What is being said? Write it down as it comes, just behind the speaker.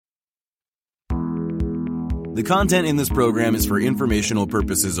The content in this program is for informational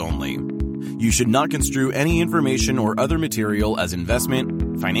purposes only. You should not construe any information or other material as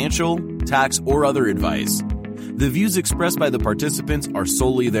investment, financial, tax, or other advice. The views expressed by the participants are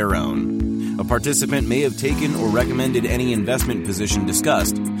solely their own. A participant may have taken or recommended any investment position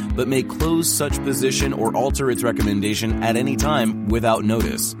discussed, but may close such position or alter its recommendation at any time without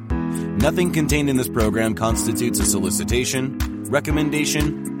notice. Nothing contained in this program constitutes a solicitation,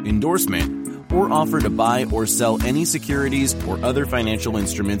 recommendation, endorsement, or offer to buy or sell any securities or other financial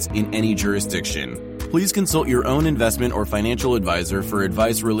instruments in any jurisdiction. Please consult your own investment or financial advisor for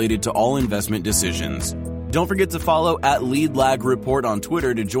advice related to all investment decisions. Don't forget to follow at Lead Lag Report on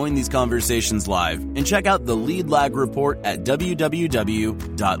Twitter to join these conversations live, and check out the Lead Lag Report at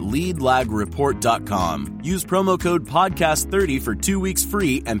www.leadlagreport.com. Use promo code podcast30 for 2 weeks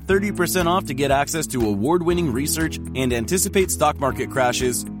free and 30% off to get access to award-winning research and anticipate stock market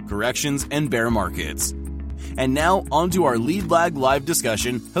crashes, corrections, and bear markets. And now, on to our Lead Lag Live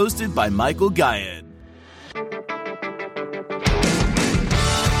discussion, hosted by Michael Guyad.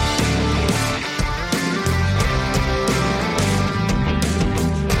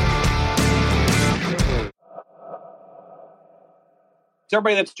 To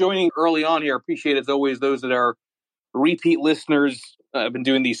everybody that's joining early on here, appreciate it as always. Those that are repeat listeners, I've been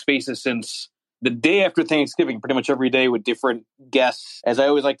doing these spaces since the day after Thanksgiving, pretty much every day with different guests. As I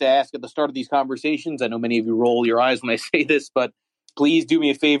always like to ask at the start of these conversations, I know many of you roll your eyes when I say this, but please do me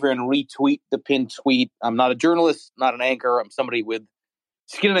a favor and retweet the pinned tweet. I'm not a journalist, not an anchor. I'm somebody with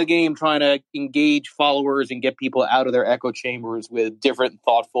skin in the game, trying to engage followers and get people out of their echo chambers with different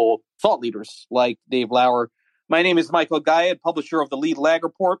thoughtful thought leaders like Dave Lauer. My name is Michael Guyad, publisher of the Lead Lag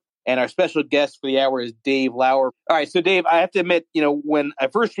Report, and our special guest for the hour is Dave Lauer. All right, so Dave, I have to admit, when I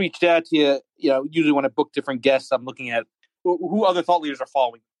first reached out to you, usually when I book different guests, I'm looking at who other thought leaders are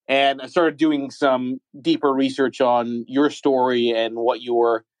following. And I started doing some deeper research on your story and what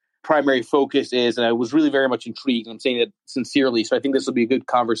your primary focus is, and I was really very much intrigued. I'm saying it sincerely, so I think this will be a good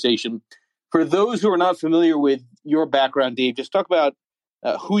conversation. For those who are not familiar with your background, Dave, just talk about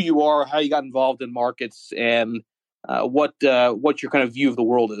who you are, how you got involved in markets, and what your kind of view of the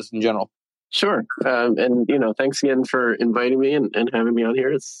world is in general. Sure. And thanks again for inviting me and having me on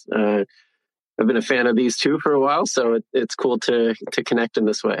here. It's I've been a fan of these two for a while, so it's cool to connect in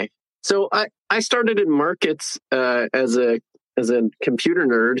this way. So I started in markets as a computer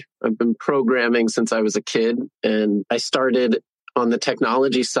nerd. I've been programming since I was a kid, and I started on the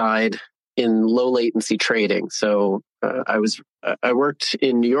technology side in low latency trading. So I worked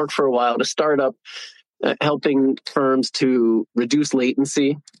in New York for a while at a startup, helping firms to reduce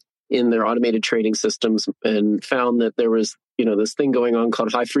latency in their automated trading systems, and found that there was this thing going on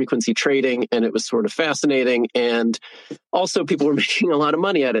called high frequency trading, and it was sort of fascinating, and also people were making a lot of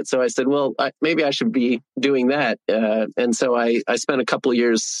money at it. So I said, well, maybe I should be doing that. And so I spent a couple of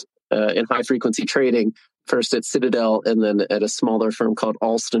years in high frequency trading, first at Citadel and then at a smaller firm called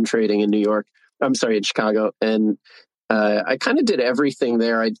Alston Trading in in Chicago. And I kind of did everything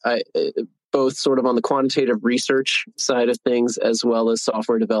there. I both sort of on the quantitative research side of things, as well as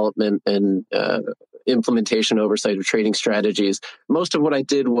software development and implementation oversight of trading strategies. Most of what I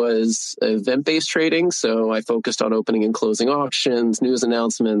did was event-based trading. So I focused on opening and closing auctions, news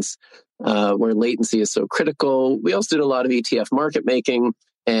announcements, where latency is so critical. We also did a lot of ETF market making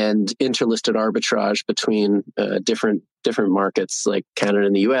and interlisted arbitrage between different markets like Canada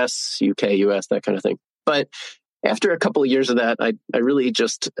and the US, UK, US, that kind of thing. But after a couple of years of that, I really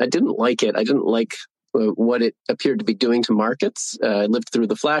I didn't like it. I didn't like what it appeared to be doing to markets. I lived through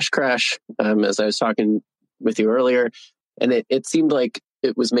the flash crash, as I was talking with you earlier, and it seemed like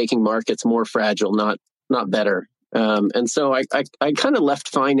it was making markets more fragile, not better. And so I kind of left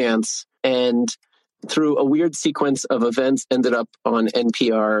finance, and through a weird sequence of events ended up on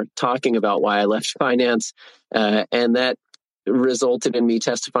NPR talking about why I left finance, and that resulted in me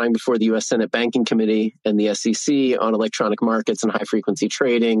testifying before the U.S. Senate Banking Committee and the SEC on electronic markets and high-frequency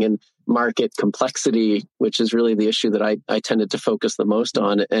trading and market complexity, which is really the issue that I tended to focus the most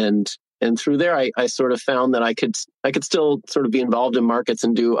on. And through there, I sort of found that I could still sort of be involved in markets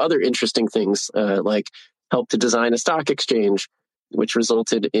and do other interesting things, like help to design a stock exchange, which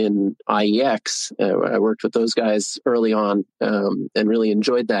resulted in IEX. I worked with those guys early on and really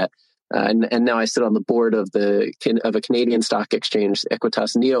enjoyed that. And now I sit on the board of a Canadian stock exchange,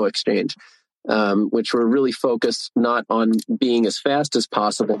 Equitas Neo Exchange, which were really focused not on being as fast as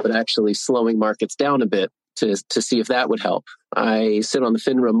possible, but actually slowing markets down a bit to see if that would help. I sit on the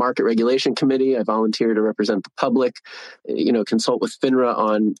FINRA Market Regulation Committee. I volunteer to represent the public, consult with FINRA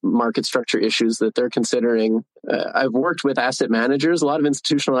on market structure issues that they're considering. I've worked with asset managers, a lot of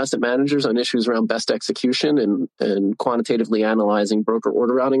institutional asset managers, on issues around best execution and quantitatively analyzing broker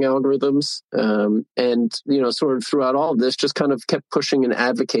order routing algorithms. Sort of throughout all of this, just kind of kept pushing and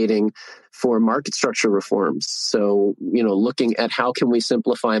advocating for market structure reforms. So, looking at how can we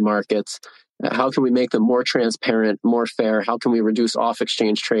simplify markets. How can we make them more transparent, more fair? How can we reduce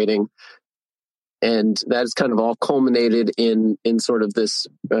off-exchange trading? And that has kind of all culminated in sort of this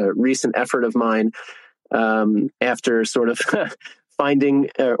recent effort of mine after sort of finding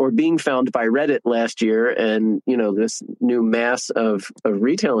or being found by Reddit last year, and this new mass of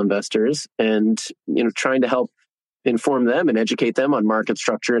retail investors, and trying to help inform them and educate them on market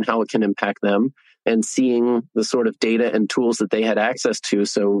structure and how it can impact them, and seeing the sort of data and tools that they had access to.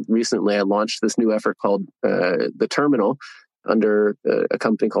 So recently I launched this new effort called The Terminal under a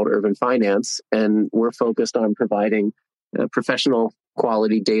company called Urban Finance. And we're focused on providing professional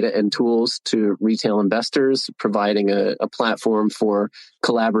quality data and tools to retail investors, providing a platform for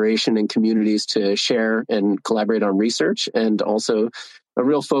collaboration in communities to share and collaborate on research, and also a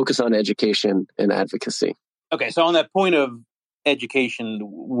real focus on education and advocacy. Okay, so on that point of education,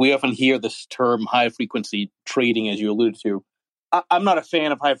 we often hear this term high-frequency trading, as you alluded to. I'm not a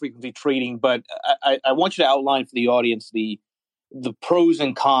fan of high-frequency trading, but I want you to outline for the audience the pros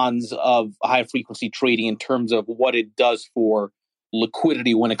and cons of high-frequency trading in terms of what it does for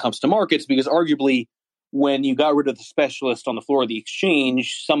liquidity when it comes to markets, because arguably when you got rid of the specialist on the floor of the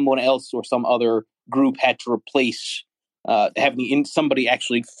exchange, someone else or some other group had to replace having somebody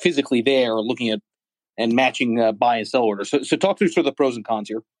actually physically there looking at and matching buy and sell orders. So talk through sort of the pros and cons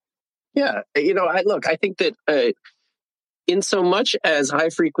here. Yeah, I think that in so much as high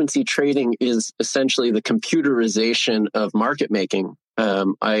frequency trading is essentially the computerization of market making,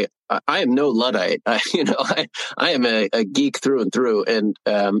 I am no Luddite. I am a geek through and through, and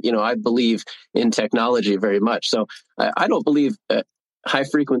I believe in technology very much. So I don't believe high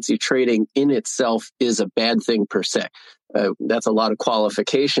frequency trading in itself is a bad thing per se. That's a lot of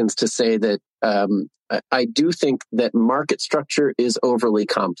qualifications to say that I do think that market structure is overly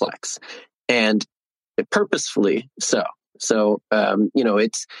complex, and purposefully so. So,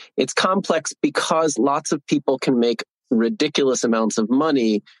 it's complex because lots of people can make ridiculous amounts of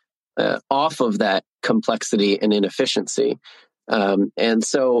money off of that complexity and inefficiency. And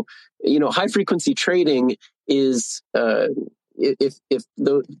so, high frequency trading is, for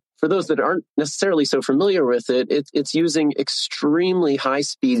those that aren't necessarily so familiar with it, it's using extremely high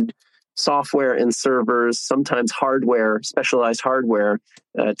speed software and servers, sometimes hardware, specialized hardware,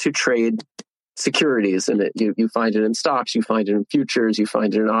 to trade securities. And you find it in stocks, you find it in futures, you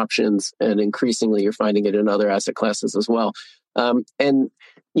find it in options, and increasingly you're finding it in other asset classes as well.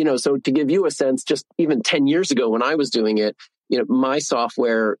 So to give you a sense, just even 10 years ago when I was doing it, my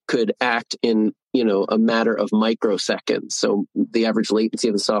software could act in, a matter of microseconds. So the average latency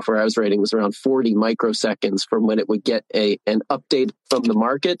of the software I was writing was around 40 microseconds from when it would get an update from the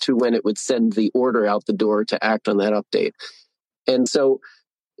market to when it would send the order out the door to act on that update. And so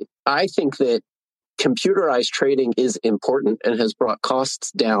I think that computerized trading is important and has brought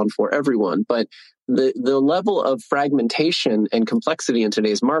costs down for everyone. But the level of fragmentation and complexity in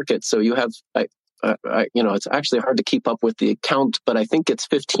today's market, so you have, it's actually hard to keep up with the count, but I think it's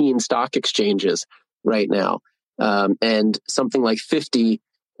 15 stock exchanges right now, and something like 50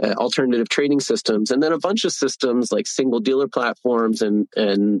 alternative trading systems, and then a bunch of systems like single dealer platforms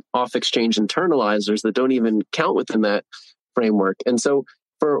and off-exchange internalizers that don't even count within that framework. And so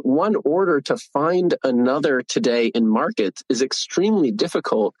for one order to find another today in markets is extremely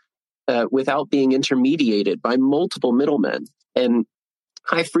difficult without being intermediated by multiple middlemen. And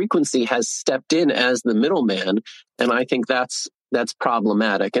high frequency has stepped in as the middleman, and I think that's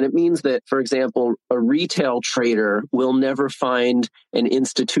problematic. And it means that, for example, a retail trader will never find an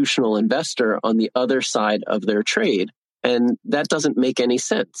institutional investor on the other side of their trade. And that doesn't make any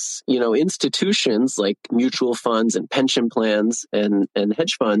sense. Institutions like mutual funds and pension plans and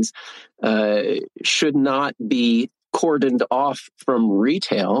hedge funds should not be cordoned off from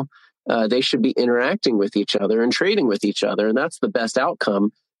retail. They should be interacting with each other and trading with each other. And that's the best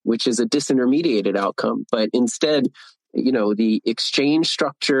outcome, which is a disintermediated outcome. But instead, the exchange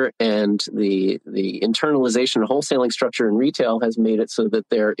structure and the internalization and wholesaling structure in retail has made it so that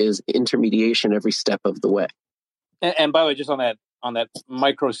there is intermediation every step of the way. And by the way, just on that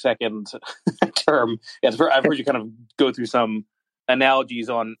microsecond term, I've heard you kind of go through some analogies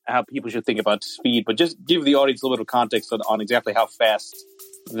on how people should think about speed, but just give the audience a little context on exactly how fast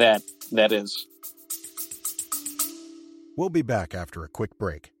that is. We'll be back after a quick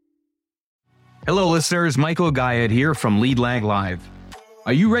break. Hello, listeners. Michael Guyette here from Lead Lag Live.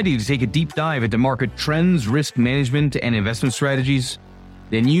 Are you ready to take a deep dive into market trends, risk management, and investment strategies?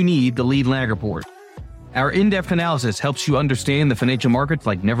 Then you need the Lead Lag Report. Our in-depth analysis helps you understand the financial markets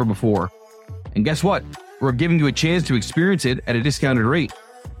like never before. And guess what? We're giving you a chance to experience it at a discounted rate.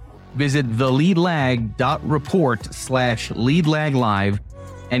 Visit theleadlag.report/leadlaglive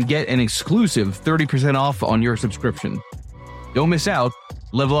and get an exclusive 30% off on your subscription. Don't miss out.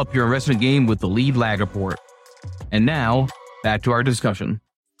 Level up your investment game with the Lead Lag Report. And now, back to our discussion.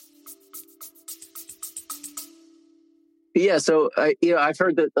 Yeah, so I've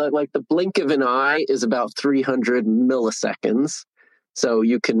heard that like the blink of an eye is about 300 milliseconds. So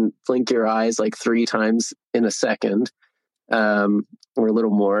you can blink your eyes like 3 times in a second, or a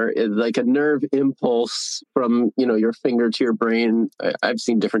little more. Like a nerve impulse from your finger to your brain. I've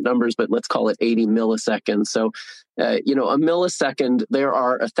seen different numbers, but let's call it 80 milliseconds. So a millisecond, there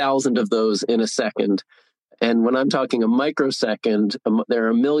are 1,000 of those in a second. And when I'm talking a microsecond, there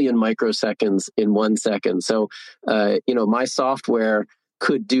are 1 million microseconds in 1 second. So, my software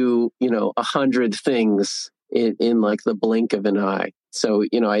could do, 100 things in like the blink of an eye. So,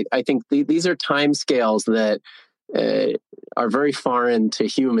 I think these are time scales that are very foreign to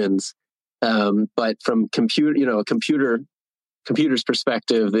humans. But from computer's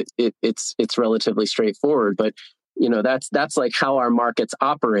perspective, it's relatively straightforward. But that's like how our markets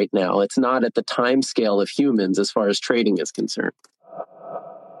operate now. It's not at the time scale of humans as far as trading is concerned.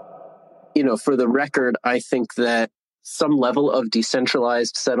 For the record, I think that some level of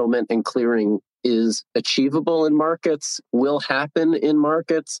decentralized settlement and clearing is achievable in markets, will happen in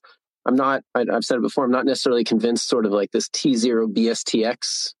markets. I've said it before, I'm not necessarily convinced sort of like this T0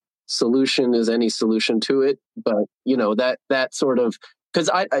 BSTX solution is any solution to it. But, that sort of, because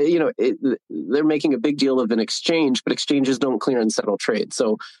they're making a big deal of an exchange, but exchanges don't clear and settle trade.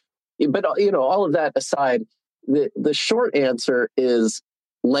 So, but all of that aside, the short answer is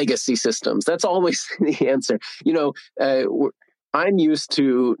legacy systems. That's always the answer. I'm used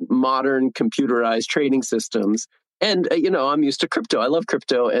to modern computerized trading systems, and I'm used to crypto. I love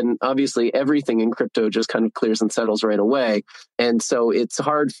crypto, and obviously everything in crypto just kind of clears and settles right away. And so it's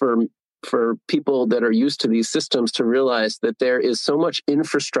hard for people that are used to these systems to realize that there is so much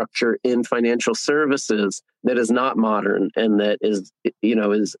infrastructure in financial services that is not modern and that is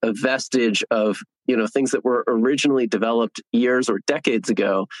a vestige of, things that were originally developed years or decades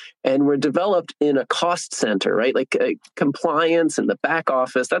ago and were developed in a cost center, right? Like compliance and the back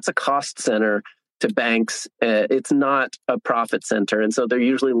office, that's a cost center to banks. It's not a profit center. And so they're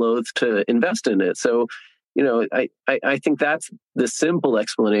usually loath to invest in it. So I think that's the simple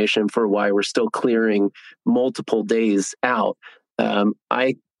explanation for why we're still clearing multiple days out.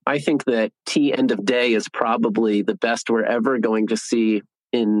 I think that T end of day is probably the best we're ever going to see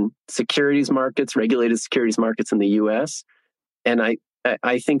in securities markets, regulated securities markets in the U.S. And I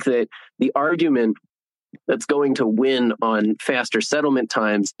think that the argument that's going to win on faster settlement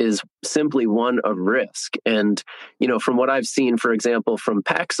times is simply one of risk. And, from what I've seen, for example, from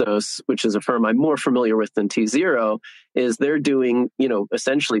Paxos, which is a firm I'm more familiar with than T0, is they're doing,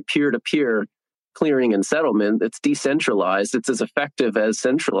 essentially peer-to-peer clearing and settlement. It's decentralized. It's as effective as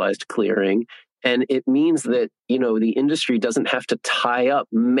centralized clearing. And it means that, the industry doesn't have to tie up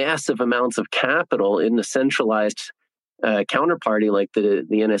massive amounts of capital in the centralized counterparty like the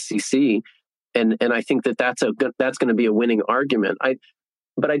NSCC. And I think that's going to be a winning argument.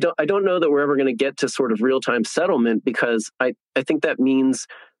 But I don't know that we're ever going to get to sort of real-time settlement, because I think that means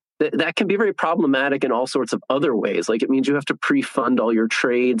that can be very problematic in all sorts of other ways. Like it means you have to pre-fund all your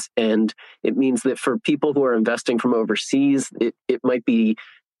trades, and it means that for people who are investing from overseas, it might be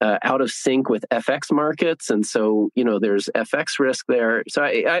out of sync with FX markets. And so, there's FX risk there. So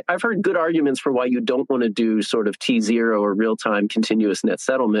I've heard good arguments for why you don't want to do sort of T0 or real-time continuous net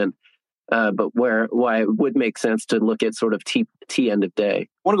settlement. But why it would make sense to look at sort of T end of day. I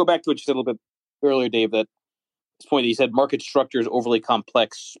want to go back to what you said a little bit earlier, Dave, that this point that you said market structure is overly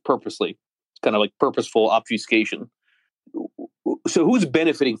complex purposely. It's kind of like purposeful obfuscation. So who's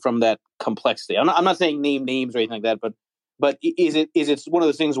benefiting from that complexity? I'm not saying name names or anything like that, but is it one of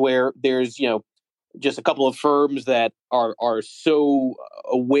those things where there's, just a couple of firms that are so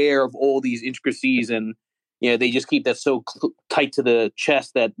aware of all these intricacies and they just keep that so tight to the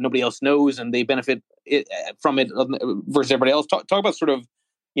chest that nobody else knows, and they benefit from it versus everybody else. Talk about sort of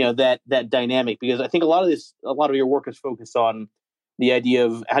that dynamic, because I think a lot of your work is focused on the idea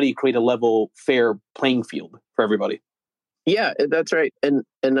of how do you create a level, fair playing field for everybody. Yeah, that's right. And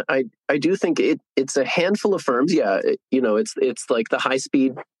I do think it's a handful of firms. Yeah, it's like the high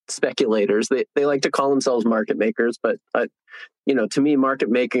speed speculators. They like to call themselves market makers, but to me, market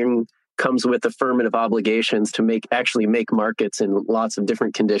making comes with affirmative obligations to actually make markets in lots of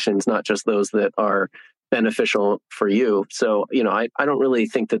different conditions, not just those that are beneficial for you. So, I don't really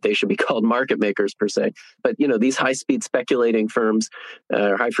think that they should be called market makers per se, but, these high speed speculating firms,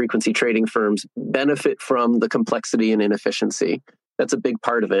 high frequency trading firms benefit from the complexity and inefficiency. That's a big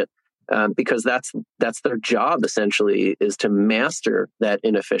part of it. Because that's their job essentially, is to master that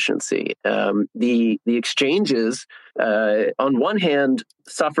inefficiency. The exchanges, on one hand,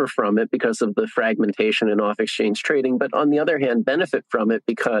 suffer from it because of the fragmentation in off-exchange trading, but on the other hand, benefit from it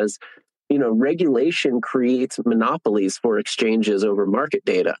because regulation creates monopolies for exchanges over market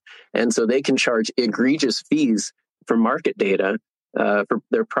data, and so they can charge egregious fees for market data. For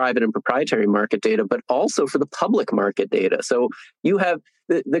their private and proprietary market data, but also for the public market data. So you have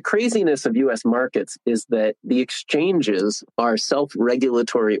the craziness of U.S. markets is that the exchanges are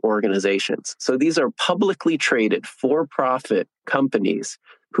self-regulatory organizations. So these are publicly traded for-profit companies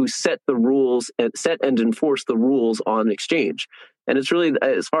who set the rules and set and enforce the rules on exchange. And it's really,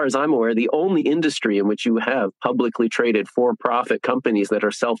 as far as I'm aware, the only industry in which you have publicly traded for-profit companies that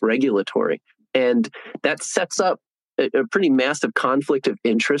are self-regulatory. And that sets up a pretty massive conflict of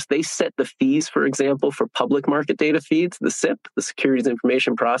interest. They set the fees, for example, for public market data feeds, the SIP, the Securities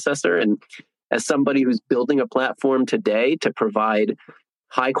Information Processor. And as somebody who's building a platform today to provide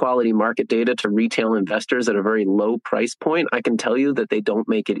high quality market data to retail investors at a very low price point, I can tell you that they don't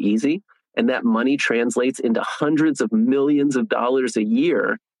make it easy. And that money translates into hundreds of millions of dollars a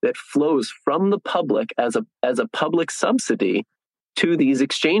year that flows from the public as a public subsidy to these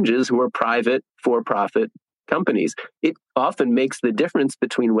exchanges who are private for-profit companies. It often makes the difference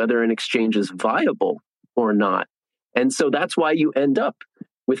between whether an exchange is viable or not. And so that's why you end up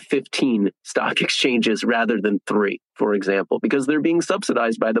with 15 stock exchanges rather than 3, for example, because they're being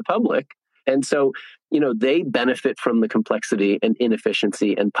subsidized by the public. And so, they benefit from the complexity and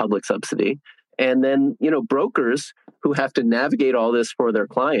inefficiency and public subsidy. And then, brokers who have to navigate all this for their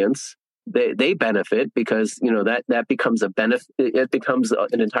clients, they benefit because, that becomes a benefit. It becomes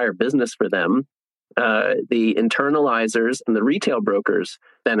an entire business for them. The internalizers and the retail brokers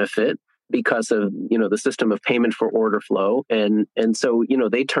benefit because of the system of payment for order flow, and so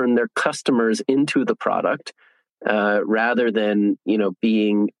they turn their customers into the product rather than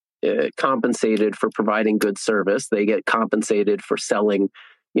being compensated for providing good service. They get compensated for selling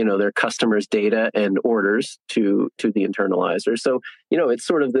their customers' data and orders to the internalizer. So it's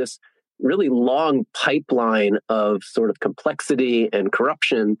sort of this really long pipeline of sort of complexity and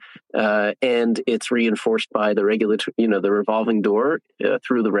corruption, and it's reinforced by the the revolving door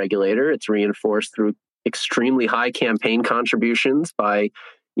through the regulator. It's reinforced through extremely high campaign contributions by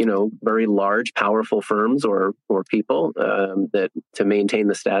very large, powerful firms or people that to maintain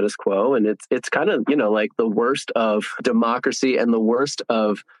the status quo. And it's kind of like the worst of democracy and the worst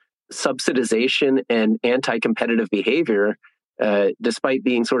of subsidization and anti-competitive behavior. Despite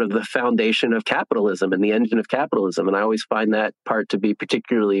being sort of the foundation of capitalism and the engine of capitalism. And I always find that part to be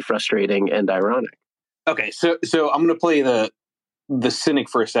particularly frustrating and ironic. Okay, so I'm going to play the cynic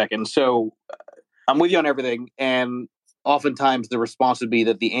for a second. So I'm with you on everything, and oftentimes the response would be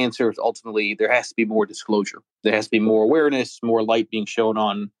that the answer is ultimately there has to be more disclosure. There has to be more awareness, more light being shown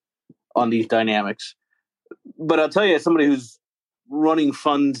on these dynamics. But I'll tell you, as somebody who's running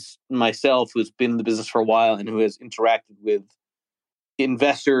funds myself, who's been in the business for a while and who has interacted with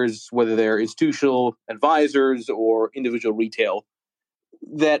investors, whether they're institutional advisors or individual retail,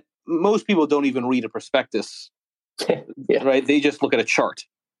 that most people don't even read a prospectus, Yeah. right? They just look at a chart.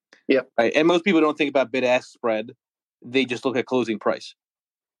 Yeah. Right? And most people don't think about bid-ask spread. They just look at closing price.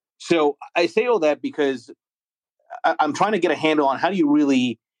 So I say all that because I'm trying to get a handle on how do you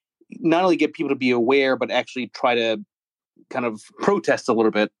really not only get people to be aware, but actually try to kind of protest a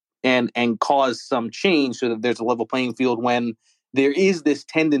little bit and cause some change so that there's a level playing field when there is this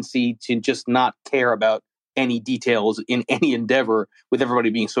tendency to just not care about any details in any endeavor, with everybody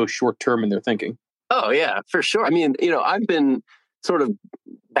being so short-term in their thinking. Oh, yeah, for sure. I mean, I've been sort of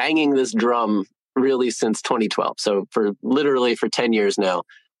banging this drum really since 2012. So literally for 10 years now.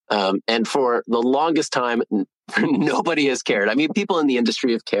 And for the longest time, nobody has cared. I mean, people in the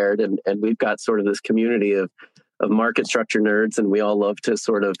industry have cared, and we've got sort of this community of market structure nerds, and we all love to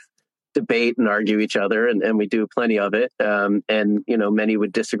sort of debate and argue each other, and we do plenty of it. And many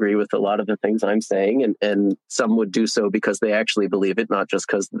would disagree with a lot of the things I'm saying, and some would do so because they actually believe it, not just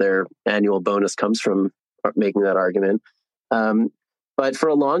because their annual bonus comes from making that argument. But for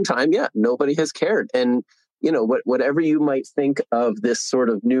a long time, yeah, nobody has cared. And whatever you might think of this sort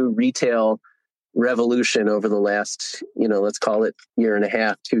of new retail revolution over the last, let's call it year and a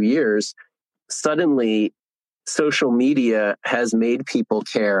half, 2 years, suddenly social media has made people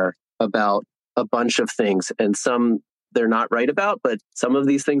care about a bunch of things, and some they're not right about, but some of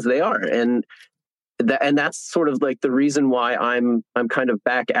these things they are. And that's sort of like the reason why I'm kind of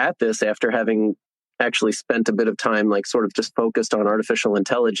back at this after having actually spent a bit of time like sort of just focused on artificial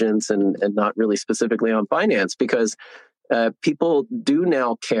intelligence and not really specifically on finance, because people do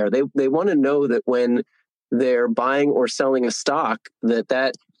now care. They want to know that when they're buying or selling a stock,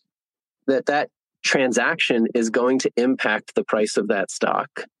 that transaction is going to impact the price of that stock.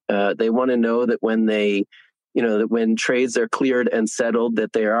 They want to know that when that when trades are cleared and settled,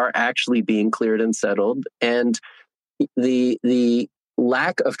 that they are actually being cleared and settled. And the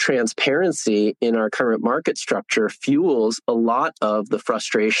lack of transparency in our current market structure fuels a lot of the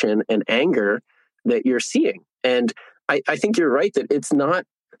frustration and anger that you're seeing. And I think you're right that it's not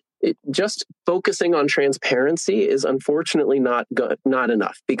just focusing on transparency is unfortunately not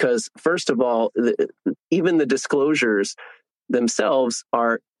enough, because first of all, even the disclosures themselves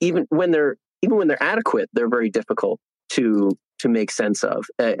are, even when they're adequate, they're very difficult to make sense of,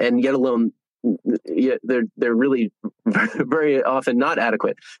 and yet alone, they're really very often not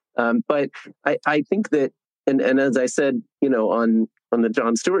adequate. But I think that, and as I said, on the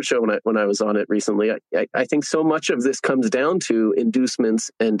Jon Stewart show when I was on it recently, I think so much of this comes down to inducements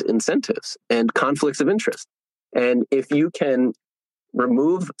and incentives and conflicts of interest. And if you can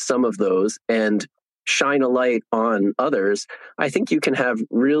remove some of those and shine a light on others, I think you can have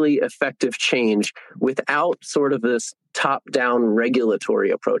really effective change without sort of this top-down regulatory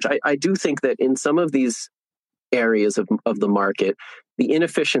approach. I do think that in some of these areas of the market, the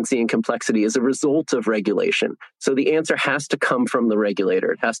inefficiency and complexity is a result of regulation. So the answer has to come from the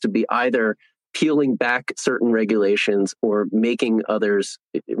regulator. It has to be either peeling back certain regulations or making others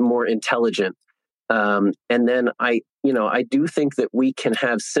more intelligent. And then I do think that we can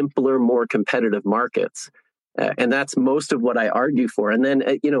have simpler, more competitive markets. And that's most of what I argue for. And then,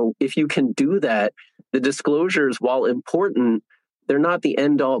 if you can do that, the disclosures, while important, they're not the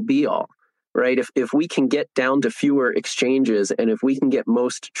end all be all, right? If we can get down to fewer exchanges, and if we can get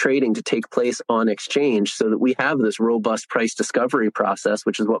most trading to take place on exchange so that we have this robust price discovery process,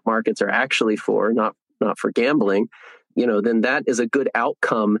 which is what markets are actually for, not for gambling, then that is a good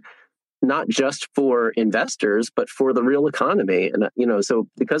outcome, not just for investors, but for the real economy. And, so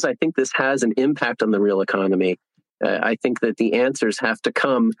because I think this has an impact on the real economy, I think that the answers have to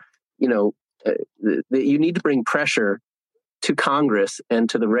come, that you need to bring pressure to Congress and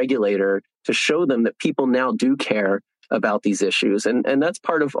to the regulator to show them that people now do care about these issues. And that's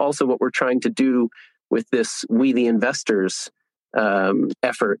part of also what we're trying to do with this We the Investors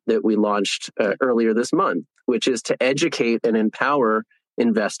effort that we launched earlier this month, which is to educate and empower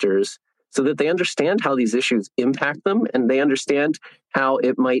investors so that they understand how these issues impact them, and they understand how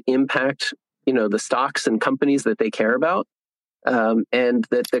it might impact, the stocks and companies that they care about, and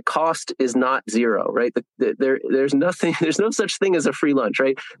that the cost is not zero, right? There's no such thing as a free lunch,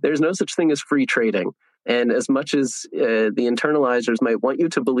 right? There's no such thing as free trading. And as much as the internalizers might want you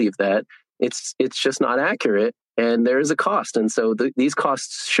to believe that, it's just not accurate, and there is a cost. And so these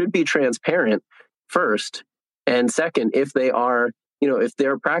costs should be transparent first, and second, if they are, if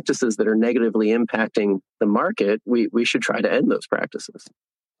there are practices that are negatively impacting the market, we should try to end those practices.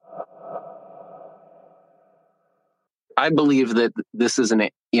 I believe that this is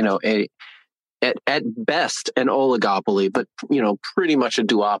at best an oligopoly, but pretty much a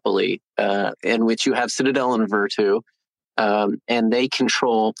duopoly, in which you have Citadel and Virtu, and they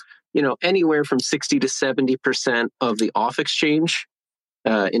control anywhere from 60 to 70% of the off-exchange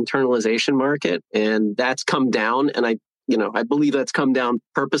internalization market, and that's come down. And I believe that's come down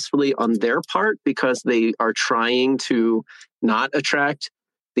purposefully on their part, because they are trying to not attract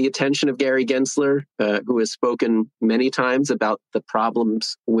the attention of Gary Gensler, who has spoken many times about the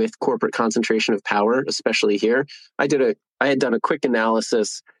problems with corporate concentration of power, especially here. I had done a quick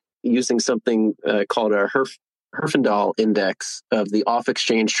analysis using something called a Herfindahl index of the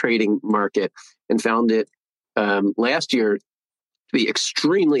off-exchange trading market, and found it last year to be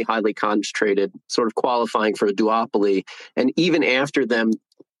extremely highly concentrated, sort of qualifying for a duopoly. And even after them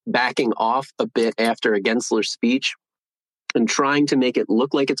backing off a bit after a Gensler speech and trying to make it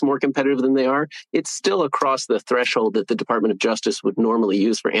look like it's more competitive than they are, it's still across the threshold that the Department of Justice would normally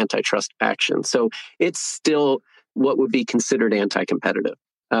use for antitrust action. So it's still what would be considered anti-competitive.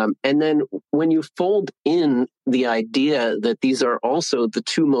 And then when you fold in the idea that these are also the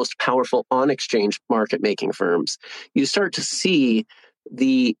two most powerful on-exchange market-making firms, you start to see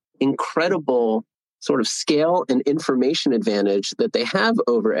the incredible sort of scale and information advantage that they have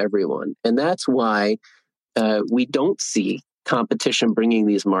over everyone. And that's why we don't see competition bringing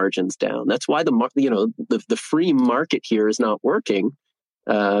these margins down. That's why the free market here is not working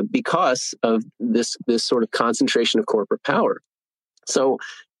because of this sort of concentration of corporate power. So,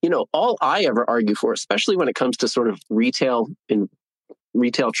 all I ever argue for, especially when it comes to sort of retail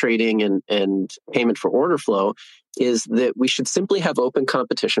trading and payment for order flow, is that we should simply have open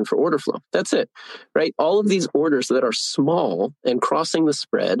competition for order flow. That's it, right? All of these orders that are small and crossing the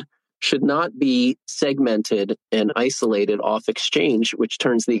spread should not be segmented and isolated off exchange, which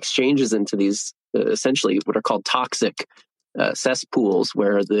turns the exchanges into these essentially what are called toxic cesspools,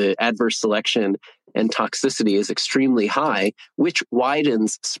 where the adverse selection and toxicity is extremely high, which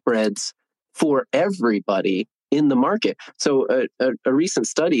widens spreads for everybody in the market. So a recent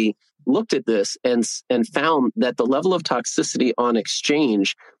study looked at this and found that the level of toxicity on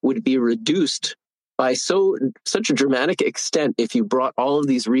exchange would be reduced by such a dramatic extent if you brought all of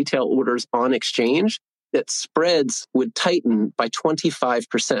these retail orders on exchange, that spreads would tighten by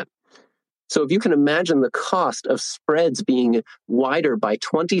 25%. So if you can imagine the cost of spreads being wider by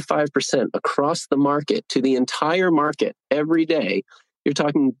 25% across the market to the entire market every day, you're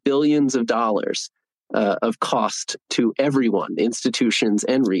talking billions of dollars of cost to everyone, institutions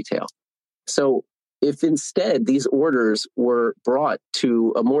and retail. So if instead these orders were brought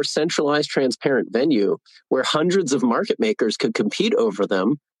to a more centralized, transparent venue where hundreds of market makers could compete over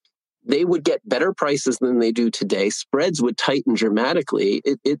them, they would get better prices than they do today. Spreads would tighten dramatically.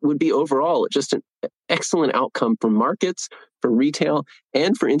 It would be overall just an excellent outcome for markets, for retail,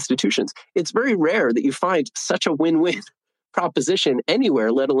 and for institutions. It's very rare that you find such a win-win proposition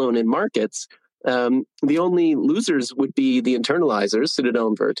anywhere, let alone in markets. The only losers would be the internalizers, Citadel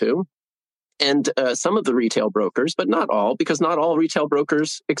and Virtu, and some of the retail brokers, but not all, because not all retail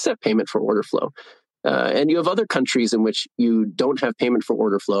brokers accept payment for order flow. And you have other countries in which you don't have payment for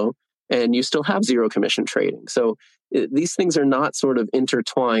order flow, and you still have zero commission trading. So these things are not sort of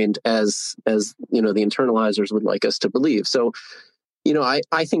intertwined as the internalizers would like us to believe. So,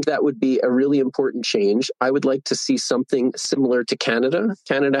 I think that would be a really important change. I would like to see something similar to Canada.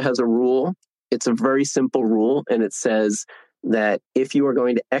 Canada has a rule. It's a very simple rule, and it says that if you are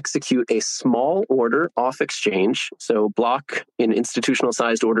going to execute a small order off exchange, so block and institutional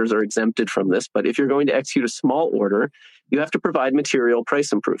sized orders are exempted from this, but if you're going to execute a small order, you have to provide material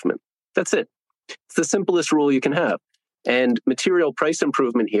price improvement. That's it. It's the simplest rule you can have. And material price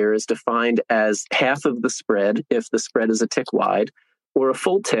improvement here is defined as half of the spread if the spread is a tick wide, or a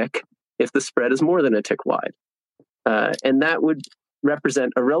full tick if the spread is more than a tick wide. And that would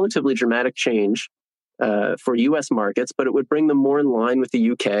represent a relatively dramatic change for U.S. markets, but it would bring them more in line with the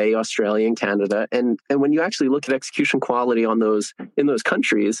U.K., Australia, and Canada. And when you actually look at execution quality in those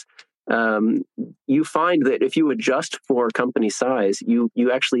countries, you find that if you adjust for company size,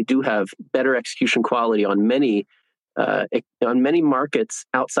 you actually do have better execution quality on many markets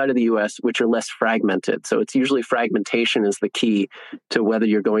outside of the U.S., which are less fragmented. So it's usually fragmentation is the key to whether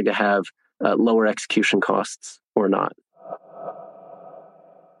you're going to have lower execution costs or not.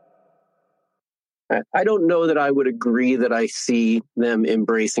 I don't know that I would agree that I see them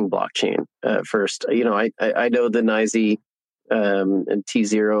embracing blockchain first. I know the NYSE and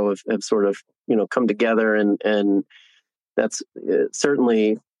T0 have sort of come together, and that's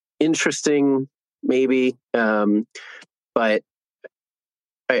certainly interesting, maybe. But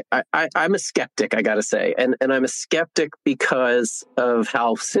I'm a skeptic, I got to say, and I'm a skeptic because of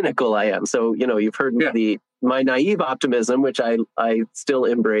how cynical I am. So you've heard my naive optimism, which I still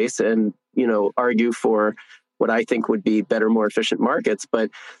embrace and argue for what I think would be better, more efficient markets.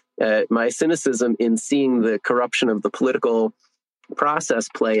 But my cynicism in seeing the corruption of the political process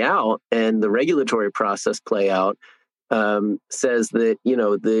play out and the regulatory process play out says that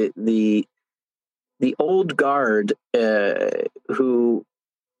the old guard who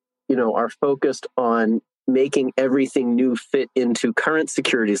are focused on making everything new fit into current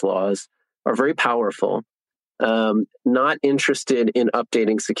securities laws are very powerful. Not interested in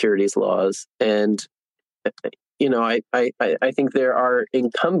updating securities laws. And, I think there are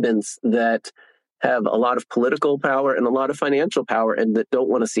incumbents that have a lot of political power and a lot of financial power and that don't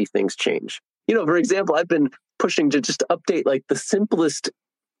want to see things change. For example, I've been pushing to just update like the simplest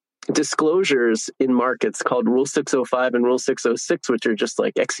disclosures in markets called Rule 605 and Rule 606, which are just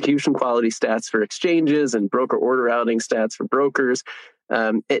like execution quality stats for exchanges and broker order routing stats for brokers.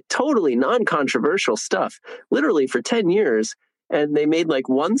 Totally non-controversial stuff, literally for 10 years. And they made like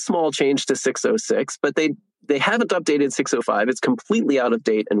one small change to 606, but they haven't updated 605. It's completely out of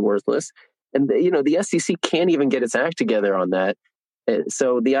date and worthless. And the SEC can't even get its act together on that.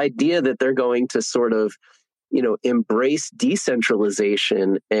 So the idea that they're going to sort of, embrace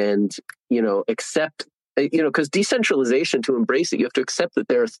decentralization and, accept, because decentralization, to embrace it, you have to accept that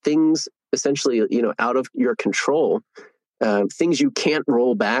there are things essentially, out of your control, things you can't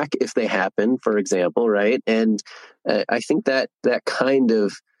roll back if they happen, for example, right? And I think that kind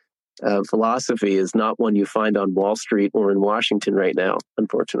of philosophy is not one you find on Wall Street or in Washington right now,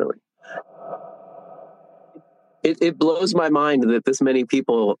 unfortunately. It blows my mind that this many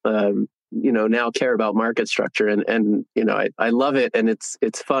people, now care about market structure, and I love it, and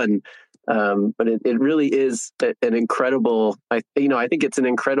it's fun, but it really is an incredible. I think it's an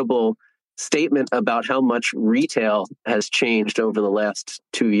incredible statement about how much retail has changed over the last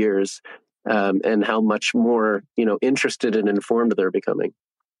 2 years, and how much more interested and informed they're becoming.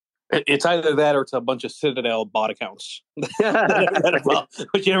 It's either that or it's a bunch of Citadel bot accounts. But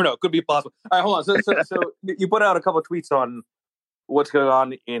you never know. It could be possible. All right, hold on. So you put out a couple of tweets on what's going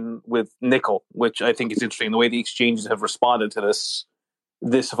on with nickel, which I think is interesting, the way the exchanges have responded to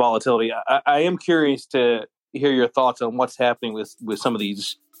this volatility. I am curious to hear your thoughts on what's happening with some of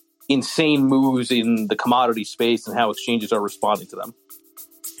these insane moves in the commodity space and how exchanges are responding to them.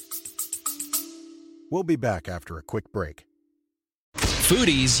 We'll be back after a quick break.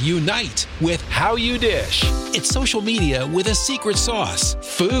 Foodies unite with How You Dish. It's social media with a secret sauce.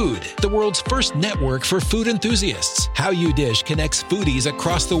 Food, the world's first network for food enthusiasts. How You Dish connects foodies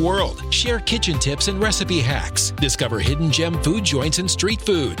across the world. Share kitchen tips and recipe hacks. Discover hidden gem food joints and street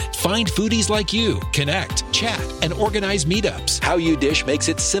food. Find foodies like you. Connect, chat, and organize meetups. How You Dish makes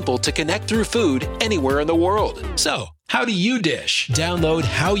it simple to connect through food anywhere in the world. So, how do you dish? Download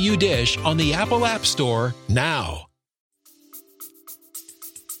How You Dish on the Apple App Store now.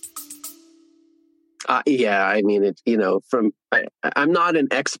 Yeah, I mean, I'm not an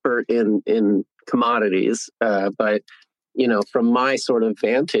expert in commodities, but from my sort of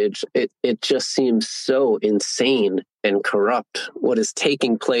vantage, it just seems so insane and corrupt what is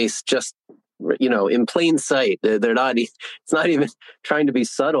taking place just in plain sight. They're not. It's not even trying to be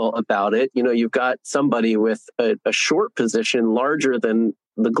subtle about it. You've got somebody with a short position larger than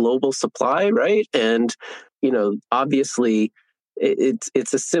the global supply, right? And obviously,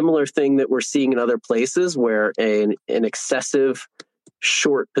 it's a similar thing that we're seeing in other places where an excessive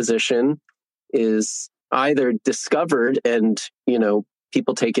short position is either discovered and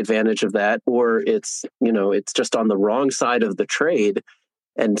people take advantage of that, or it's just on the wrong side of the trade,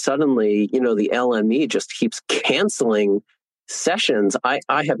 and suddenly the LME just keeps canceling sessions. I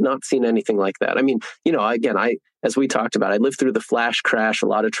have not seen anything like that. I mean, again, as we talked about, I lived through the flash crash. A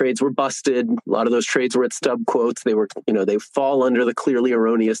lot of trades were busted. A lot of those trades were at stub quotes. They were, they fall under the clearly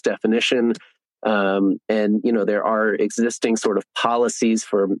erroneous definition. And there are existing sort of policies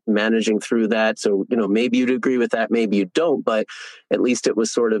for managing through that. So, maybe you'd agree with that, maybe you don't, but at least it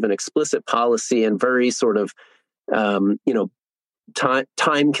was sort of an explicit policy and very sort of,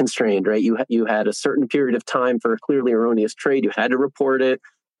 time constrained, right? You had a certain period of time for a clearly erroneous trade. You had to report it.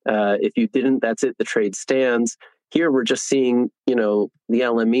 If you didn't, that's it. The trade stands. Here, we're just seeing, the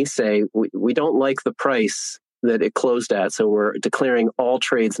LME say, we don't like the price that it closed at. So we're declaring all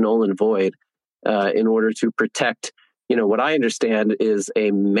trades null and void in order to protect, what I understand is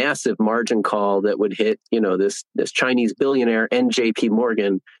a massive margin call that would hit, this Chinese billionaire and JP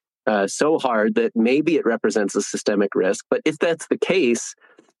Morgan so hard that maybe it represents a systemic risk. But if that's the case,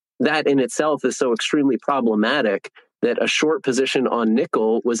 that in itself is so extremely problematic that a short position on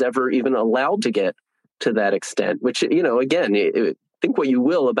nickel was ever even allowed to get to that extent, which, again, think what you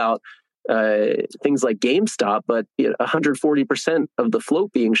will about things like GameStop, but 140% of the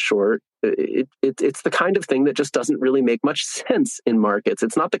float being short, it's the kind of thing that just doesn't really make much sense in markets.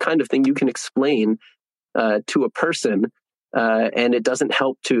 It's not the kind of thing you can explain to a person, and it doesn't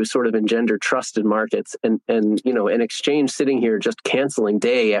help to sort of engender trust in markets. And an exchange sitting here just canceling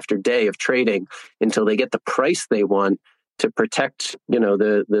day after day of trading until they get the price they want to protect,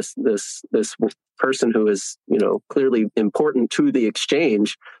 this person who is, clearly important to the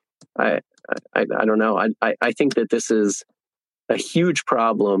exchange. I don't know. I think that this is a huge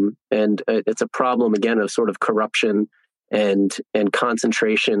problem, and it's a problem again of sort of corruption and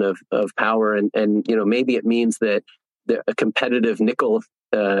concentration of power, and maybe it means that a competitive nickel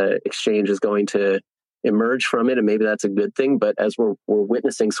exchange is going to emerge from it, and maybe that's a good thing. But as we're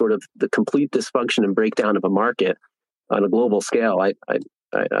witnessing sort of the complete dysfunction and breakdown of a market on a global scale, I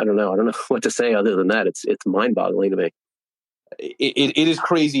don't know. I don't know what to say other than that. It's mind-boggling to me. It is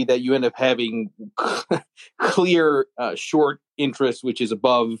crazy that you end up having clear short interest, which is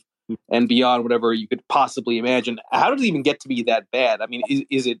above and beyond whatever you could possibly imagine. How did it even get to be that bad? I mean,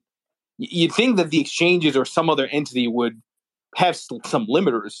 is it? You'd think that the exchanges or some other entity would have some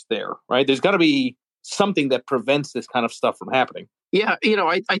limiters there, right? There's got to be something that prevents this kind of stuff from happening. Yeah,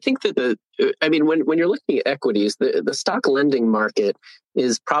 I think that when you're looking at equities, the stock lending market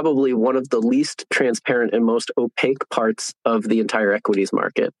is probably one of the least transparent and most opaque parts of the entire equities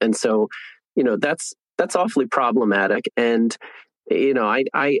market. And so, that's awfully problematic. And,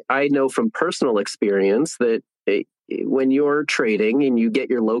 I know from personal experience that when you're trading and you get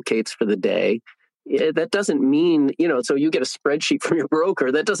your locates for the day, that doesn't mean, so you get a spreadsheet from your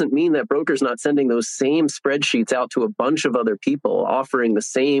broker. That doesn't mean that broker's not sending those same spreadsheets out to a bunch of other people, offering the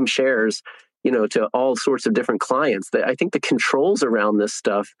same shares, to all sorts of different clients. I think the controls around this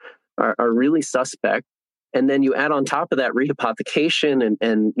stuff are really suspect. And then you add on top of that rehypothecation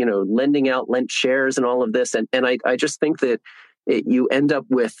and lending out lent shares and all of this. And I just think that you end up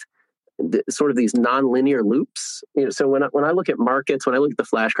with sort of these nonlinear loops. So when I look at markets, when I look at the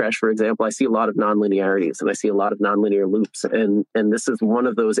flash crash, for example, I see a lot of nonlinearities and I see a lot of nonlinear loops. And this is one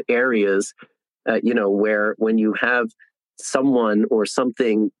of those areas, where when you have someone or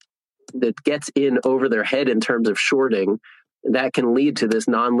something that gets in over their head in terms of shorting, that can lead to this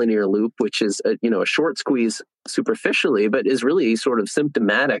nonlinear loop, which is a short squeeze superficially, but is really sort of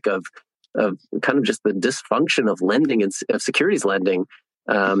symptomatic of kind of just the dysfunction of lending and of securities lending.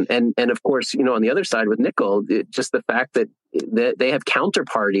 And of course, on the other side with nickel, just the fact that they have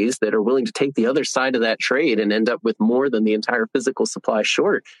counterparties that are willing to take the other side of that trade and end up with more than the entire physical supply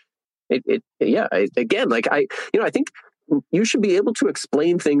short. I think you should be able to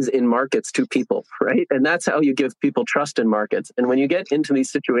explain things in markets to people, right? And that's how you give people trust in markets. And when you get into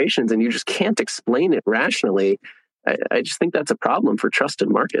these situations and you just can't explain it rationally, I just think that's a problem for trust in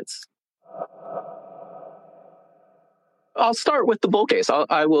markets. I'll start with the bull case.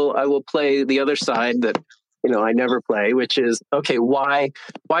 I will play the other side that I never play, which is, okay, why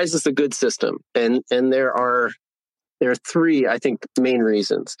is this a good system? And there are three, I think, main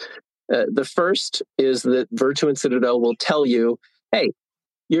reasons. The first is that Virtu and Citadel will tell you, hey,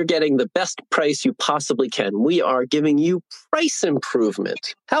 you're getting the best price you possibly can. We are giving you price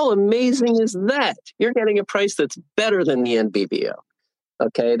improvement. How amazing is that? You're getting a price that's better than the NBBO.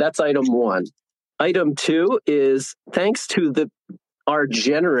 Okay, that's item one. Item two is, thanks to our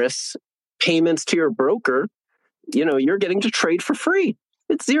generous payments to your broker, you're getting to trade for free.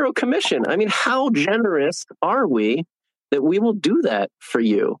 It's zero commission. I mean, how generous are we that we will do that for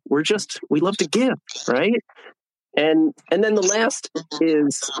you? We love to give, right? And then the last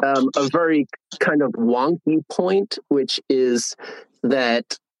is a very kind of wonky point, which is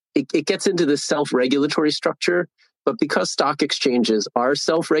that it gets into the self-regulatory structure. But because stock exchanges are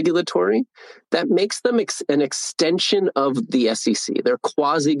self-regulatory, that makes them an extension of the SEC. They're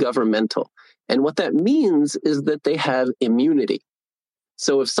quasi-governmental. And what that means is that they have immunity.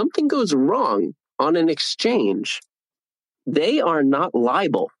 So if something goes wrong on an exchange, they are not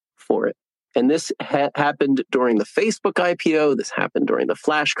liable for it. And this happened during the Facebook IPO. This happened during the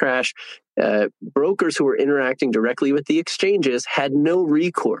flash crash. Brokers who were interacting directly with the exchanges had no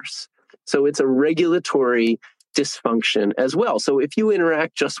recourse. So it's a regulatory dysfunction as well. So if you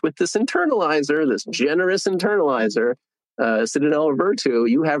interact just with this internalizer, this generous internalizer, Citadel or Virtu,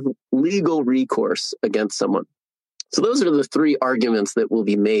 you have legal recourse against someone. So those are the three arguments that will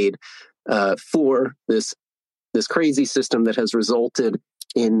be made for this crazy system that has resulted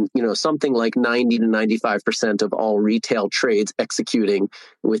in something like 90 to 95% of all retail trades executing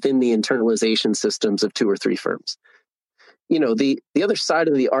within the internalization systems of two or three firms. The other side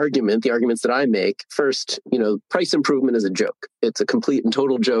of the arguments that I make, first, price improvement is a joke. It's a complete and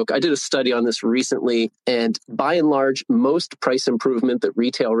total joke. I did a study on this recently, and by and large, most price improvement that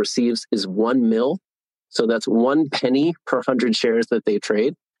retail receives is 1 mil. So that's 1 penny per 100 shares that they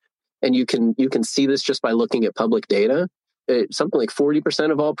trade. And you can see this just by looking at public data. Something like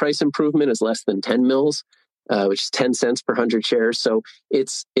 40% of all price improvement is less than 10 mils, which is 10 cents per 100 shares. So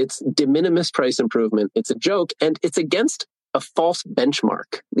it's de minimis price improvement. It's a joke, and it's against a false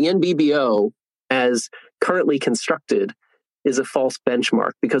benchmark. The NBBO, as currently constructed, is a false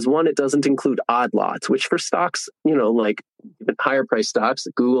benchmark because, one, it doesn't include odd lots, which for stocks, like higher price stocks,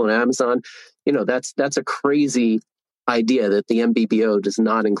 Google and Amazon, that's a crazy idea that the NBBO does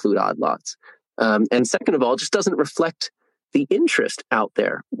not include odd lots. And second of all, it just doesn't reflect the interest out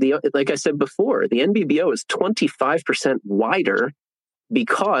there. Like I said before, the NBBO is 25% wider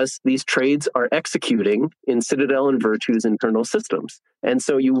because these trades are executing in Citadel and Virtu's internal systems. And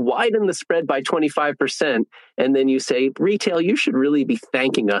so you widen the spread by 25%, and then you say, retail, you should really be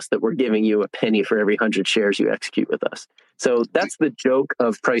thanking us that we're giving you a penny for every 100 shares you execute with us. So that's the joke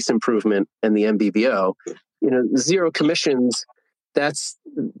of price improvement and the NBBO. Zero commissions, that's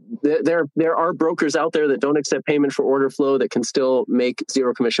there are brokers out there that don't accept payment for order flow that can still make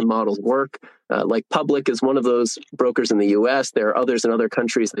zero commission models work. Like Public is one of those brokers in the U.S. There are others in other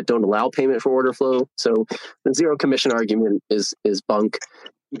countries that don't allow payment for order flow. So the zero commission argument is bunk.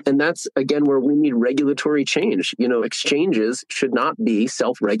 And that's, again, where we need regulatory change. Exchanges should not be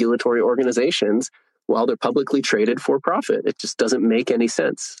self-regulatory organizations while they're publicly traded for profit. It just doesn't make any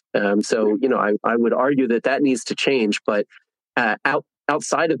sense. I would argue that needs to change. But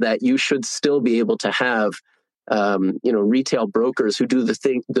outside of that, you should still be able to have retail brokers who do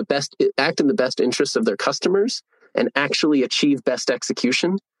act in the best interests of their customers and actually achieve best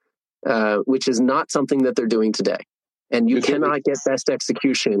execution, which is not something that they're doing today. And you cannot get best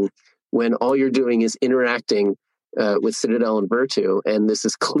execution when all you're doing is interacting with Citadel and Virtu. And this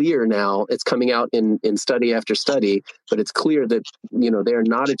is clear now. It's coming out in study after study, but it's clear that they are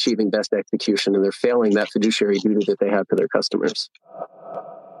not achieving best execution and they're failing that fiduciary duty that they have to their customers.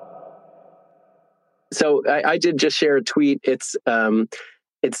 So I did just share a tweet. It's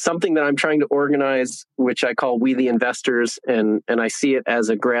something that I'm trying to organize, which I call We the Investors, and I see it as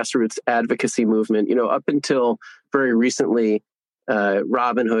a grassroots advocacy movement. Up until very recently,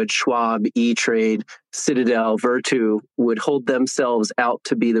 Robinhood, Schwab, E-Trade, Citadel, Virtu would hold themselves out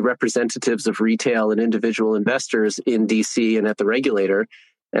to be the representatives of retail and individual investors in DC and at the regulator.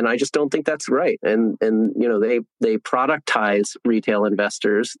 And I just don't think that's right. And they productize retail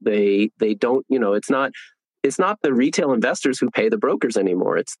investors. They don't, it's not the retail investors who pay the brokers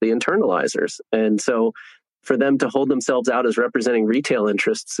anymore. It's the internalizers. And so for them to hold themselves out as representing retail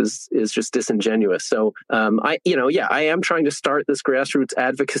interests is just disingenuous. So I am trying to start this grassroots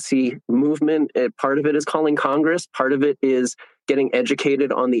advocacy movement. Part of it is calling Congress. Part of it is getting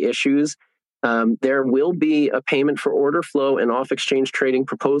educated on the issues. There will be a payment for order flow and off-exchange trading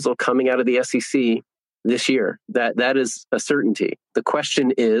proposal coming out of the SEC this year. That is a certainty. The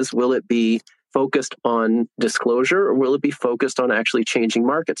question is, will it be focused on disclosure or will it be focused on actually changing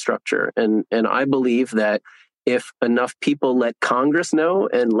market structure? And I believe that if enough people let Congress know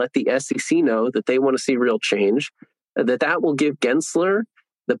and let the SEC know that they want to see real change, that will give Gensler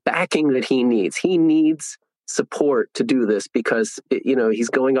the backing that he needs. He needs support to do this because he's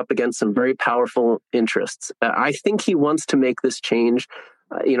going up against some very powerful interests. I think he wants to make this change.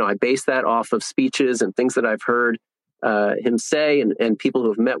 I base that off of speeches and things that I've heard him say and people who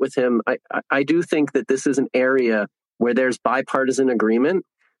have met with him. I do think that this is an area where there's bipartisan agreement,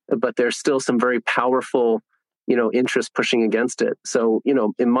 but there's still some very powerful, interest pushing against it. So,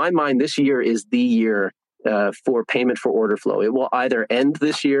 in my mind, this year is the year for payment for order flow. It will either end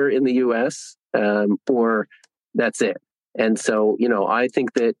this year in the U.S. Or that's it. And so, I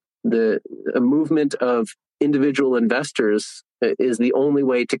think that a movement of individual investors is the only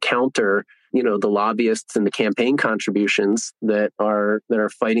way to counter the lobbyists and the campaign contributions that are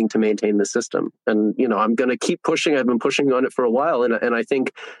fighting to maintain the system. And, I'm going to keep pushing. I've been pushing on it for a while. And I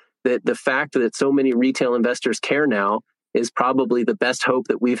think that the fact that so many retail investors care now is probably the best hope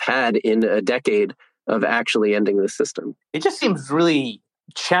that we've had in a decade of actually ending the system. It just seems really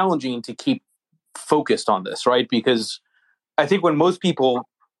challenging to keep focused on this, right? Because I think when most people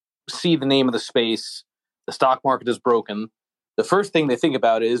see the name of the space, the stock market is broken, the first thing they think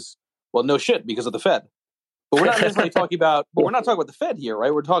about is, well, no shit, because of the Fed. But we're not necessarily talking about, the Fed here,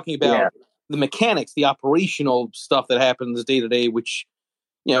 right? We're talking about the mechanics, the operational stuff that happens day to day, which,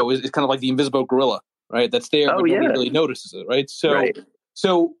 is kind of like the invisible gorilla, right? That's there, but nobody really notices it, right?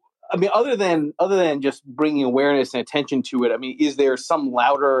 So, I mean, other than just bringing awareness and attention to it, I mean, is there some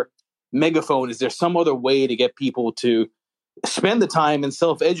louder megaphone? Is there some other way to get people to spend the time and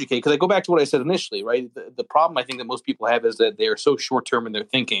self-educate? Because I go back to what I said initially, right? The problem I think that most people have is that they are so short-term in their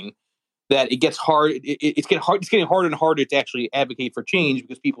thinking that it gets hard. It's getting harder and harder to actually advocate for change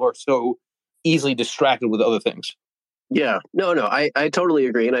because people are so easily distracted with other things. Yeah, no, I totally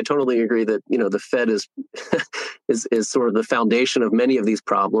agree. And I totally agree that, the Fed is sort of the foundation of many of these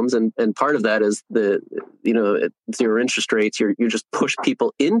problems. And part of that is zero interest rates. You just push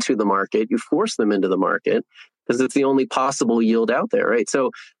people into the market. You force them into the market because it's the only possible yield out there, right?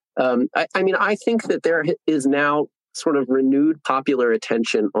 So, I think that there is now sort of renewed popular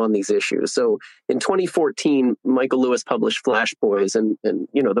attention on these issues. So in 2014, Michael Lewis published Flash Boys, and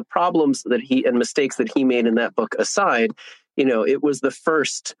the problems that and mistakes that he made in that book aside, it was the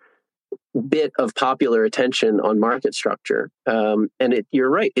first bit of popular attention on market structure. And you're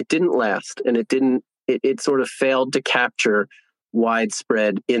right, it didn't last, and it sort of failed to capture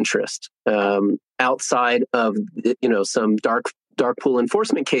widespread interest outside of some dark pool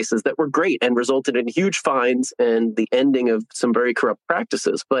enforcement cases that were great and resulted in huge fines and the ending of some very corrupt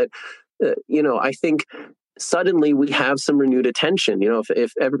practices. But, I think suddenly we have some renewed attention.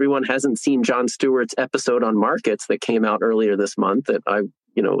 If everyone hasn't seen Jon Stewart's episode on markets that came out earlier this month that I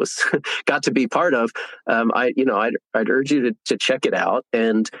was got to be part of, I'd urge you to check it out.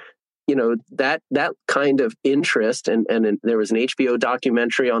 And that kind of interest, and there was an HBO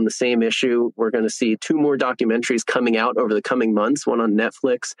documentary on the same issue. We're going to see 2 more documentaries coming out over the coming months, one on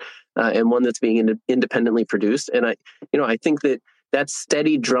Netflix and one that's being independently produced. And I think that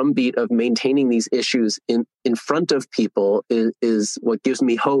steady drumbeat of maintaining these issues in front of people is what gives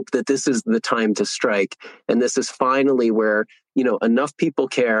me hope that this is the time to strike. And this is finally where, enough people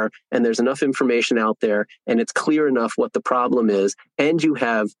care and there's enough information out there and it's clear enough what the problem is. And you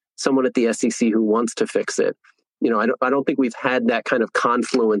have someone at the SEC who wants to fix it. I don't think we've had that kind of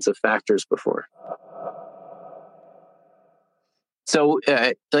confluence of factors before. So,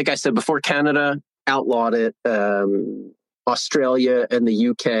 like I said before, Canada outlawed it. Australia and the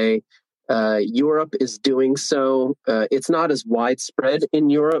UK. Europe is doing so. It's not as widespread in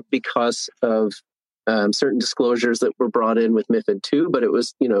Europe because of certain disclosures that were brought in with MiFID II, but it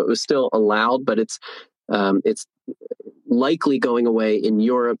was still allowed. But it's likely going away in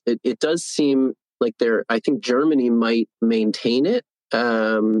Europe. It does seem like I think Germany might maintain it.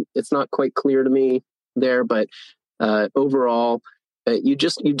 It's not quite clear to me there, but overall, you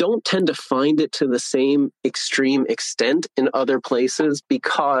don't tend to find it to the same extreme extent in other places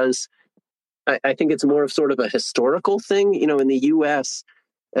because I think it's more of sort of a historical thing. In the U.S.,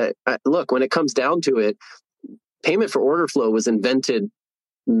 look, when it comes down to it, payment for order flow was invented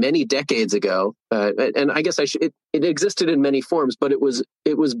many decades ago, and I guess it existed in many forms, but it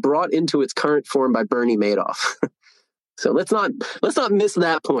was brought into its current form by Bernie Madoff. So let's not miss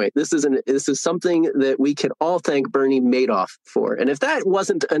that point. This is something that we can all thank Bernie Madoff for. And if that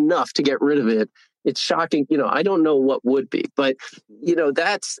wasn't enough to get rid of it, it's shocking. I don't know what would be, but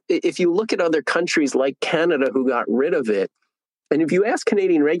that's, if you look at other countries like Canada who got rid of it, and if you ask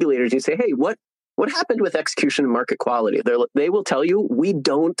Canadian regulators, you say, hey, what happened with execution and market quality? They will tell you, we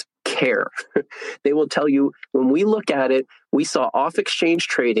don't care. They will tell you, when we look at it, we saw off-exchange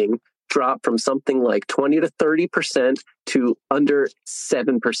trading drop from something like 20 to 30% to under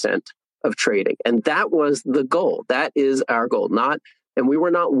 7% of trading. And that was the goal. That is our goal. And we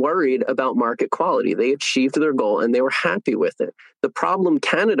were not worried about market quality. They achieved their goal and they were happy with it. The problem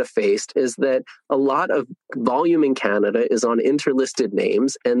Canada faced is that a lot of volume in Canada is on interlisted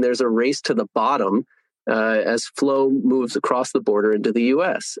names, and there's a race to the bottom as flow moves across the border into the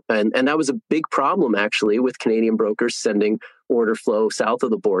U.S. And that was a big problem, actually, with Canadian brokers sending order flow south of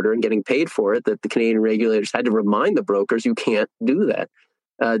the border and getting paid for it, that the Canadian regulators had to remind the brokers, you can't do that.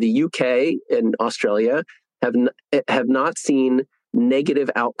 The UK and Australia have not seen negative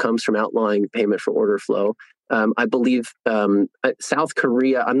outcomes from outlawing payment for order flow. I believe South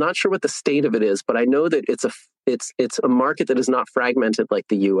Korea, I'm not sure what the state of it is, but I know that it's a market that is not fragmented like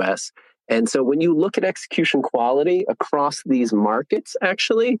the US. And so when you look at execution quality across these markets,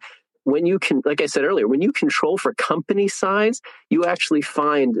 actually, when you can, like I said earlier, when you control for company size, you actually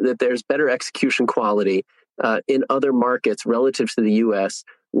find that there's better execution quality in other markets relative to the US,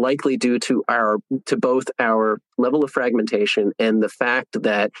 likely due to both our level of fragmentation and the fact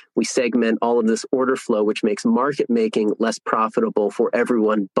that we segment all of this order flow, which makes market making less profitable for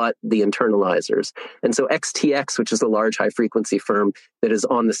everyone but the internalizers. And so XTX, which is a large high frequency firm that is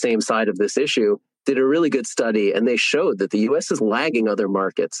on the same side of this issue, did a really good study, and they showed that the U.S. is lagging other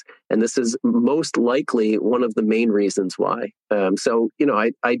markets. And this is most likely one of the main reasons why.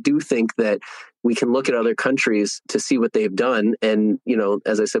 I do think that we can look at other countries to see what they've done. And,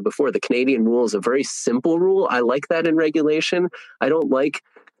 as I said before, the Canadian rule is a very simple rule. I like that in regulation. I don't like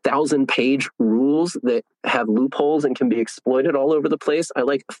 1,000-page rules that have loopholes and can be exploited all over the place. I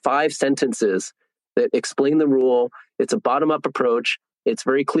like 5 sentences that explain the rule. It's a bottom-up approach. It's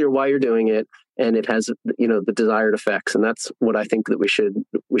very clear why you're doing it, and it has, the desired effects. And that's what I think that we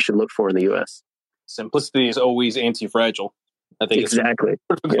should look for in the U.S. Simplicity is always anti-fragile. I think exactly.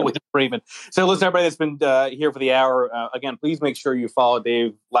 It's a good way to frame it. So listen, everybody that's been here for the hour, again, please make sure you follow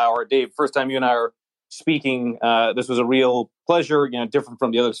Dave Lauer. Dave, first time you and I are speaking, this was a real pleasure, different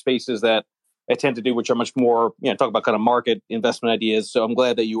from the other spaces that I tend to do, which are much more, talk about kind of market investment ideas. So I'm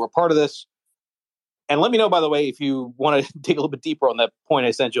glad that you were part of this. And let me know, by the way, if you want to dig a little bit deeper on that point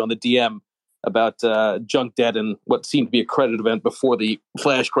I sent you on the DM about junk debt and what seemed to be a credit event before the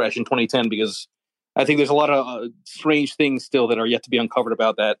flash crash in 2010, because I think there's a lot of strange things still that are yet to be uncovered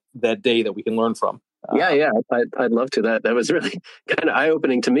about that day that we can learn from. I'd love to. That was really kind of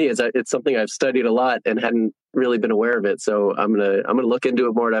eye-opening to me. It's something I've studied a lot and hadn't really been aware of it. So I'm gonna look into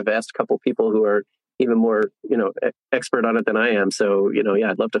it more. And I've asked a couple people who are even more, expert on it than I am. So,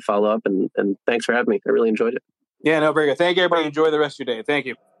 I'd love to follow up and thanks for having me. I really enjoyed it. Yeah, no, very good. Thank you, everybody. Enjoy the rest of your day. Thank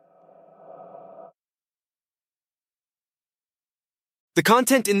you. The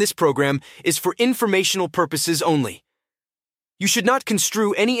content in this program is for informational purposes only. You should not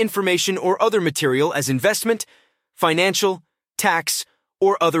construe any information or other material as investment, financial, tax,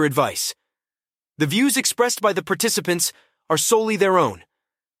 or other advice. The views expressed by the participants are solely their own.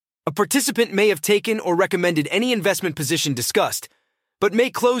 A participant may have taken or recommended any investment position discussed, but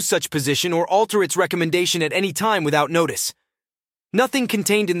may close such position or alter its recommendation at any time without notice. Nothing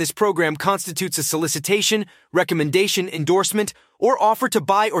contained in this program constitutes a solicitation, recommendation, endorsement, or offer to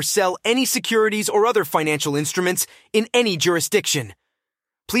buy or sell any securities or other financial instruments in any jurisdiction.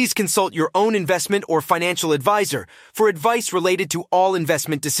 Please consult your own investment or financial advisor for advice related to all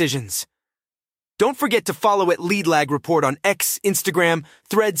investment decisions. Don't forget to follow at Lead Lag Report on X, Instagram,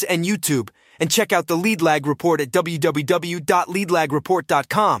 Threads, and YouTube, and check out the Lead Lag Report at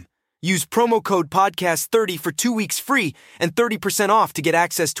www.leadlagreport.com. Use promo code podcast30 for 2 weeks free and 30% off to get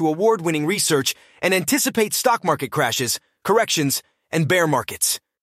access to award-winning research and anticipate stock market crashes, corrections, and bear markets.